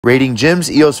Rating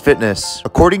gyms, EOS Fitness.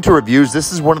 According to reviews,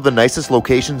 this is one of the nicest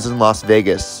locations in Las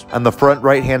Vegas. On the front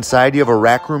right-hand side, you have a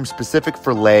rack room specific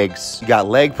for legs. You got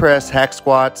leg press, hack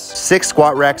squats, 6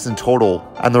 squat racks in total.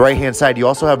 On the right-hand side, you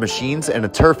also have machines and a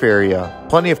turf area.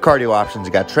 Plenty of cardio options.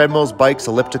 You got treadmills, bikes,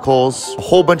 ellipticals, a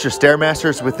whole bunch of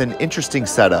Stairmasters with an interesting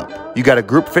setup. You got a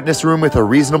group fitness room with a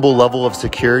reasonable level of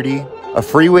security, a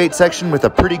free weight section with a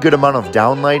pretty good amount of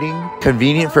down lighting,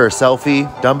 convenient for a selfie,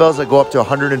 dumbbells that go up to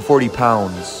 140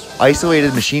 pounds,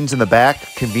 isolated machines in the back,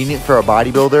 convenient for a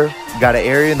bodybuilder, got an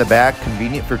area in the back,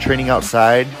 convenient for training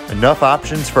outside, enough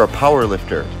options for a power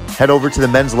lifter. Head over to the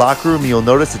men's locker room and you'll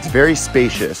notice it's very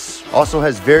spacious. Also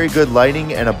has very good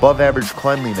lighting and above average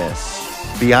cleanliness.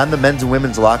 Beyond the men's and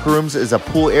women's locker rooms is a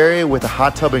pool area with a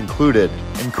hot tub included.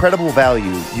 Incredible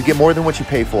value. You get more than what you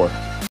pay for.